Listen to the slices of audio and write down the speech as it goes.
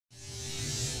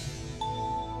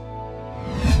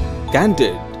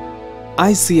Candid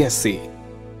ICSC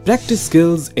Practice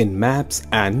skills in maps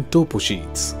and topo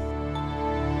sheets.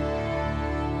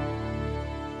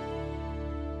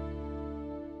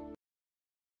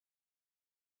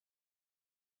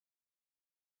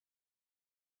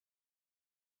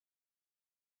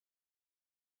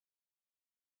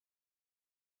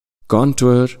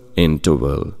 Contour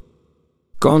interval.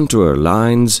 Contour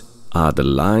lines are the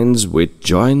lines which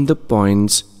join the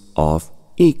points of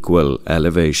equal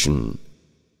elevation.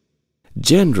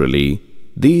 Generally,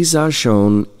 these are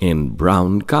shown in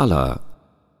brown color,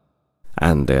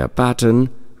 and their pattern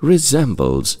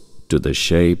resembles to the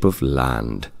shape of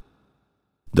land.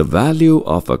 The value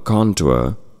of a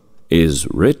contour is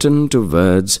written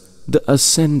towards the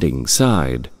ascending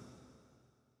side,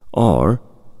 or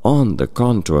on the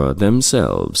contour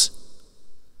themselves,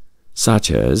 such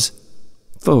as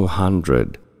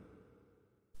 400,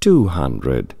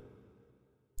 200,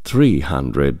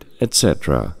 300,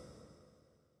 etc.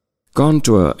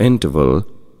 Contour interval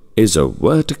is a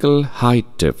vertical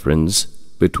height difference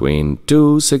between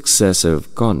two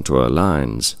successive contour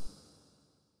lines.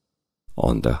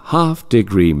 On the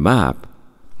half-degree map,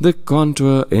 the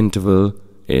contour interval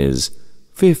is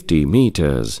 50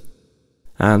 meters,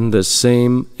 and the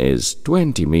same is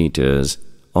 20 meters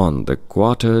on the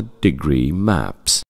quarter-degree maps.